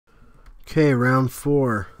Okay, round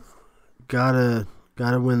 4. Gotta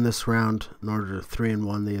win this round in order to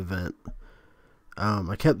 3-1 the event.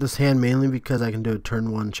 I kept this hand mainly because I can do a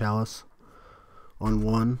turn 1 chalice on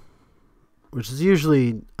 1, which is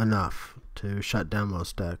usually enough to shut down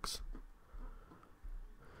most decks.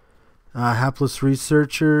 Hapless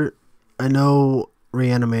Researcher. I know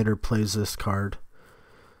Reanimator plays this card,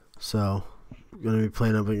 so I'm going to be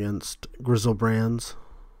playing up against Grizzlebrands.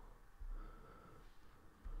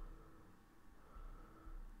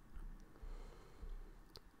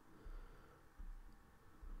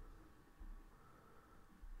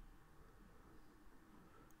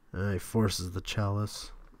 He forces the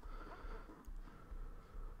chalice.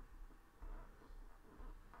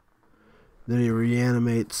 Then he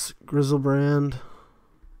reanimates Grizzlebrand.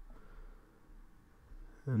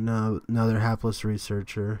 And now another Hapless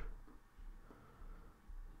Researcher.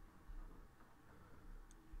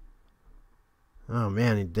 Oh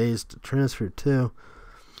man, he dazed to transfer too.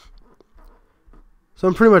 So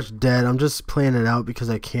I'm pretty much dead. I'm just playing it out because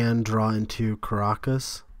I can draw into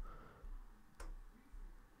Caracas.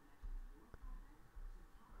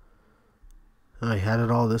 I had it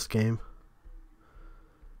all this game.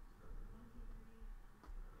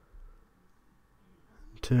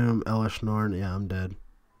 Tomb, Elish Norn. Yeah, I'm dead.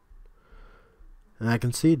 And I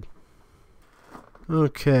concede.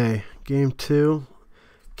 Okay, game 2.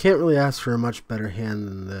 Can't really ask for a much better hand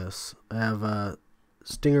than this. I have a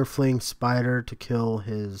Stinger Fling Spider to kill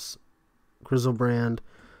his Grizzlebrand,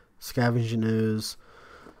 Scavenging Ooze,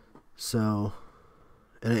 and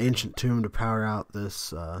an Ancient Tomb to power out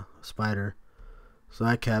this spider. So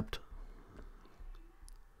I kept.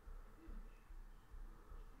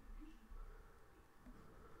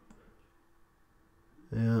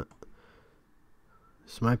 Yeah.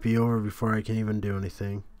 This might be over before I can even do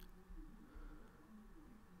anything.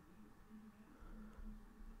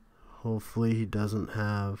 Hopefully he didn't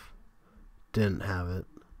have it.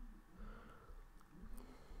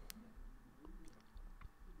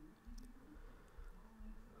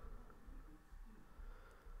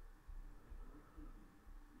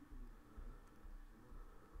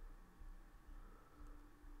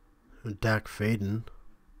 Dak Faden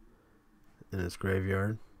in his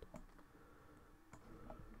graveyard.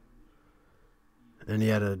 And he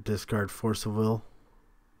had a discard Force of Will.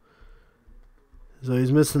 So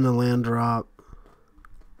he's missing the land drop.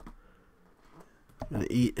 Gonna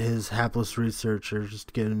eat his Hapless Researcher just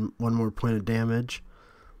to get him 1 more point of damage.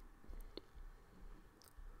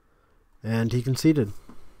 And he conceded.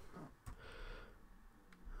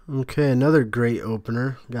 Okay, another great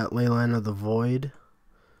opener. Got Leyline of the Void.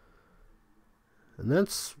 And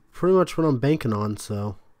that's pretty much what I'm banking on,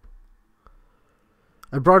 so.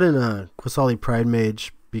 I brought in a Qasali Pride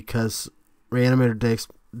Mage because Reanimator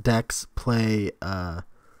decks play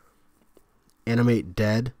Animate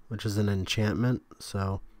Dead, which is an enchantment,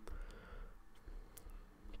 so.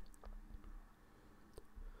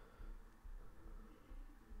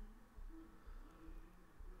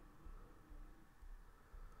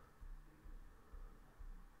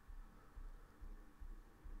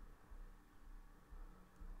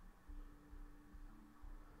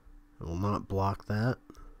 I will not block that.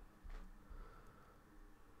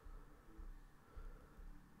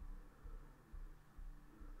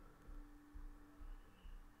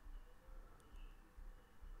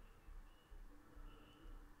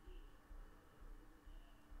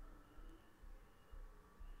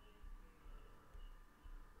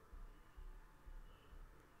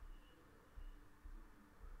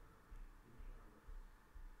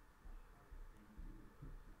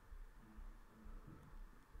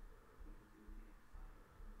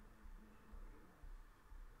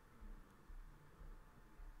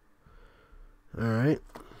 Alright.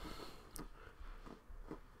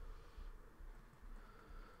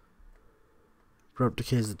 Abrupt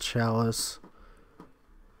Decays the Chalice.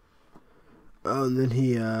 Oh, and then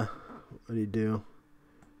he, what did he do?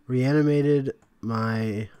 Reanimated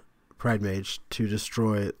my Pride Mage to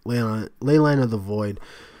destroy Leyline of the Void.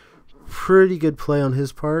 Pretty good play on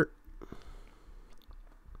his part.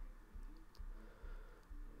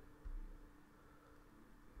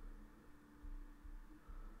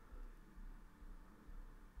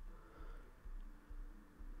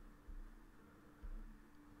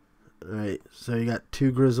 Alright, so you got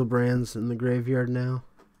 2 Grizzlebrands in the graveyard now.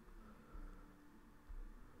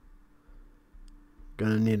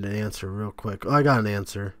 Gonna need an answer real quick. Oh, I got an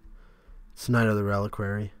answer. It's Knight of the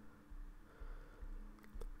Reliquary.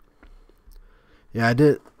 Yeah, I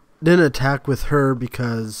didn't attack with her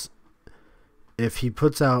because if he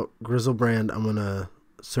puts out Grizzlebrand, I'm gonna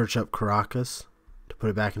search up Caracas to put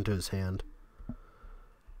it back into his hand.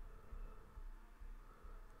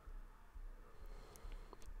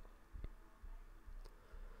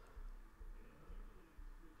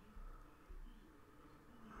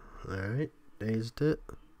 dazed it.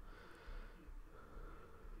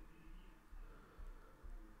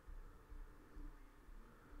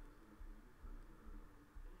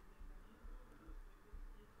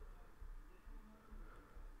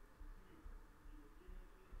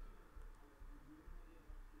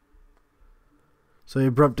 So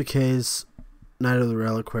Abrupt Decay's Knight of the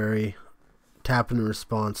Reliquary. Tap in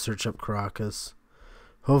response, search up Caracas.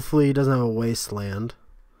 Hopefully he doesn't have a Wasteland.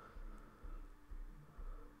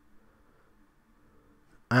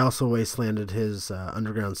 I also Wastelanded his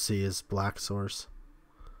Underground Sea, his Black Source.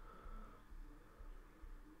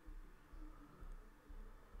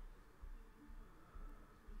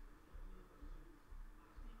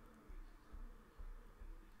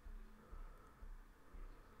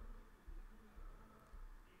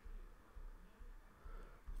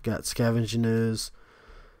 Got Scavenging Ooze.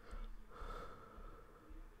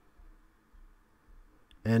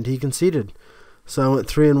 And he conceded. So I went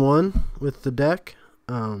 3-1 with the deck.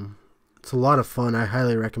 It's a lot of fun. I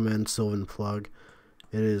highly recommend Sylvan Plug.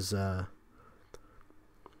 It is, I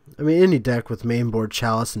mean, any deck with mainboard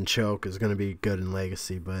Chalice and Choke is going to be good in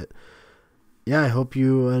Legacy. But, yeah, I hope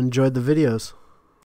you enjoyed the videos.